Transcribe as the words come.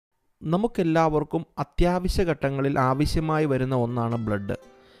നമുക്കെല്ലാവർക്കും അത്യാവശ്യ ഘട്ടങ്ങളിൽ ആവശ്യമായി വരുന്ന ഒന്നാണ് ബ്ലഡ്.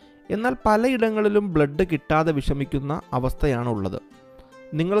 എന്നാൽ പലയിടങ്ങളിലും ബ്ലഡ് കിട്ടാതെ വിഷമിക്കുന്ന അവസ്ഥയാണുള്ളത്.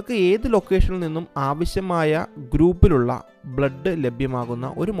 നിങ്ങൾക്ക് ഏത് ലൊക്കേഷനിൽ നിന്നും ആവശ്യമായ ഗ്രൂപ്പിലുള്ള ബ്ലഡ്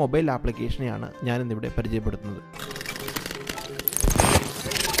ലഭ്യമാകുന്ന ഒരു മൊബൈൽ ആപ്ലിക്കേഷനെയാണ് ഞാനിന്നിവിടെ പരിചയപ്പെടുത്തുന്നത്.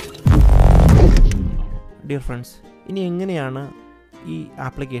 ഡിയർ ഫ്രണ്ട്സ്, ഇനി എങ്ങനെയാണ് ഈ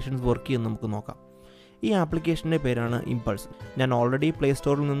ആപ്ലിക്കേഷൻസ് വർക്ക് ചെയ്യുന്നത് നമുക്ക് നോക്കാം. ഈ ആപ്ലിക്കേഷൻ്റെ പേരാണ് ഇമ്പൾസ്. ഞാൻ ഓൾറെഡി പ്ലേ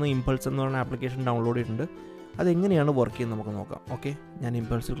സ്റ്റോറിൽ നിന്ന് ഇമ്പൾസ് എന്ന് പറയുന്ന ആപ്ലിക്കേഷൻ ഡൗൺലോഡ് ചെയ്തിട്ടുണ്ട്. അതെങ്ങനെയാണ് വർക്ക് ചെയ്യുന്നത് നമുക്ക് നോക്കാം. ഓക്കെ, ഞാൻ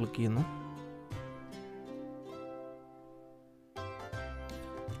ഇമ്പൾസ് ക്ലിക്ക് ചെയ്യുന്നു.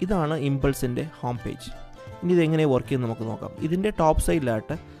 ഇതാണ് ഇമ്പൾസിൻ്റെ ഹോം പേജ്. ഇനി ഇതെങ്ങനെ വർക്ക് ചെയ്യുന്നത് നമുക്ക് നോക്കാം. ഇതിൻ്റെ ടോപ്പ്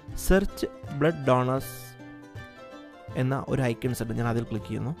സൈഡിലായിട്ട് സെർച്ച് ബ്ലഡ് ഡോണേഴ്സ് എന്ന ഒരു ഐക്കൺസ് ഉണ്ട്. ഞാൻ അതിൽ ക്ലിക്ക്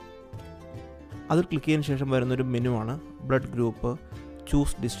ചെയ്യുന്നു. അതിൽ ക്ലിക്ക് ചെയ്തതിന് ശേഷം വരുന്നൊരു മെനു ആണ് blood group,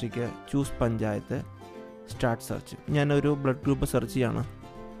 choose district, choose panchayat, start search. ഞാനൊരു ബ്ലഡ് ഗ്രൂപ്പ് സെർച്ച് ചെയ്യാണ്.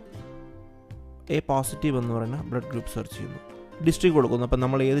 എ പോസിറ്റീവ് എന്ന് പറയുന്ന ബ്ലഡ് ഗ്രൂപ്പ് സെർച്ച് ചെയ്യുന്നു. ഡിസ്ട്രിക്ട് കൊടുക്കുന്നു. അപ്പോൾ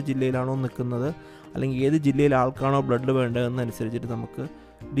നമ്മൾ ഏത് ജില്ലയിലാണോ നിൽക്കുന്നത് അല്ലെങ്കിൽ ഏത് ജില്ലയിൽ ആൾക്കാണോ ബ്ലഡ് വേണ്ടതെന്നനുസരിച്ചിട്ട് നമുക്ക്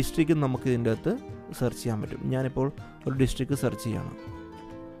ഡിസ്ട്രിക്റ്റ് നമുക്ക് ഇതിൻ്റെ അകത്ത് സെർച്ച് ചെയ്യാൻ പറ്റും. ഞാനിപ്പോൾ ഒരു ഡിസ്ട്രിക്റ്റ് സെർച്ച് ചെയ്യാണ്.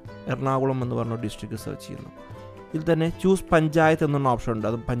 എറണാകുളം എന്ന് പറഞ്ഞ ഡിസ്ട്രിക്റ്റ് സെർച്ച് ചെയ്യുന്നു. ഇതിൽ തന്നെ ചൂസ് പഞ്ചായത്ത് എന്നുള്ള ഓപ്ഷൻ ഉണ്ട്.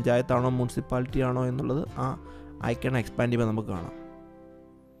 അത് പഞ്ചായത്താണോ മുനിസിപ്പാലിറ്റി ആണോ എന്നുള്ളത് ആ ഐക്കൺ എക്സ്പാൻഡ് ചെയ്യുമ്പോൾ നമുക്ക് കാണാം.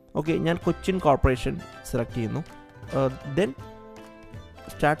 ഓക്കെ, ഞാൻ കൊച്ചിൻ കോർപ്പറേഷൻ സെലക്ട് ചെയ്യുന്നു. ദെൻ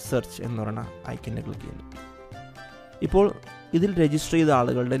സ്റ്റാർട്ട് സെർച്ച് എന്ന് പറയുന്ന ഐക്കണിൽ ക്ലിക്ക് ചെയ്യുന്നു. ഇപ്പോൾ ഇതിൽ രജിസ്റ്റർ ചെയ്ത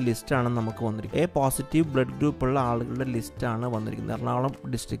ആളുകളുടെ ലിസ്റ്റാണ് നമുക്ക് വന്നിരിക്കുന്നത്. എ പോസിറ്റീവ് ബ്ലഡ് ഗ്രൂപ്പുള്ള ആളുകളുടെ ലിസ്റ്റാണ് വന്നിരിക്കുന്നത്, എറണാകുളം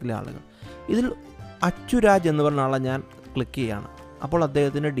ഡിസ്ട്രിക്റ്റിലെ ആളുകൾ. ഇതിൽ അച്ചുരാജ് എന്ന് പറഞ്ഞ ആളെ ഞാൻ ക്ലിക്ക് ചെയ്യുകയാണ്. അപ്പോൾ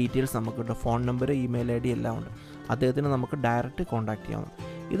അദ്ദേഹത്തിൻ്റെ ഡീറ്റെയിൽസ് നമുക്ക് കിട്ടും. ഫോൺ നമ്പർ, ഇമെയിൽ ID എല്ലാം ഉണ്ട്. അദ്ദേഹത്തിന് നമുക്ക് ഡയറക്റ്റ് കോൺടാക്റ്റ് ചെയ്യാം.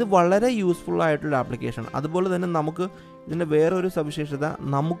 ഇത് വളരെ യൂസ്ഫുൾ ആയിട്ടുള്ള ആപ്ലിക്കേഷൻ. അതുപോലെ തന്നെ നമുക്ക് ഇതിൻ്റെ വേറൊരു സവിശേഷത,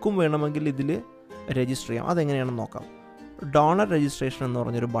 നമുക്കും വേണമെങ്കിൽ ഇതിൽ രജിസ്റ്റർ ചെയ്യാം. അതെങ്ങനെയാണെന്ന് നോക്കാം. ഡോണർ രജിസ്ട്രേഷൻ എന്ന്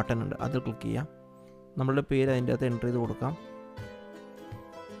പറഞ്ഞൊരു ബട്ടൺ ഉണ്ട്. അതിൽ ക്ലിക്ക് ചെയ്യാം. നമ്മളുടെ പേര് അതിൻ്റെ അകത്ത് എൻ്റർ ചെയ്ത് കൊടുക്കാം.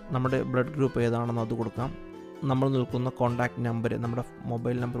 നമ്മുടെ ബ്ലഡ് ഗ്രൂപ്പ് ഏതാണെന്ന് അത് കൊടുക്കാം. നമ്മൾ നിൽക്കുന്ന കോൺടാക്റ്റ് നമ്പർ, നമ്മുടെ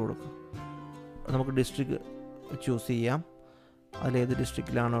മൊബൈൽ നമ്പർ കൊടുക്കാം. നമുക്ക് ഡിസ്ട്രിക്ട് ചൂസ് ചെയ്യാം. അതിലേത്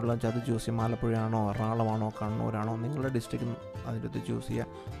ഡിസ്ട്രിക്റ്റിലാണോ ഉള്ളത് വെച്ചാൽ അത് ചൂസ് ചെയ്യാം. ആലപ്പുഴയാണോ, എറണാകുളമാണോ, കണ്ണൂരാണോ, നിങ്ങളുടെ ഡിസ്ട്രിക്റ്റ് അതിൻ്റെ അകത്ത് ചൂസ് ചെയ്യുക.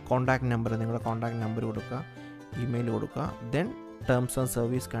 കോൺടാക്റ്റ് നമ്പർ, നിങ്ങളുടെ കോൺടാക്റ്റ് നമ്പർ കൊടുക്കുക, ഇമെയിൽ കൊടുക്കുക. Then terms and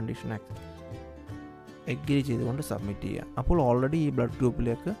service condition agree ചെയ്തുകൊണ്ട് സബ്മിറ്റ് ചെയ്യുക. അപ്പോൾ ഓൾറെഡി ഈ ബ്ലഡ്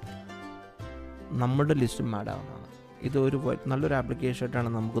ഗ്രൂപ്പിലേക്ക് നമ്മുടെ ലിസ്റ്റും ആഡ് ആവുന്നതാണ്. ഇതൊരു നല്ലൊരു ആപ്ലിക്കേഷൻ ആയിട്ടാണ്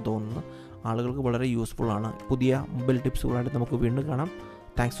നമുക്ക് തോന്നുന്നത്. ആളുകൾക്ക് വളരെ യൂസ്ഫുൾ ആണ്. പുതിയ മൊബൈൽ ടിപ്സുകളായിട്ട് നമുക്ക് വീണ്ടും കാണാം.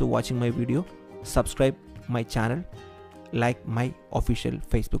 Thanks for watching my video. Subscribe my channel. Like my official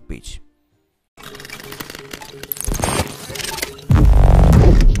Facebook page.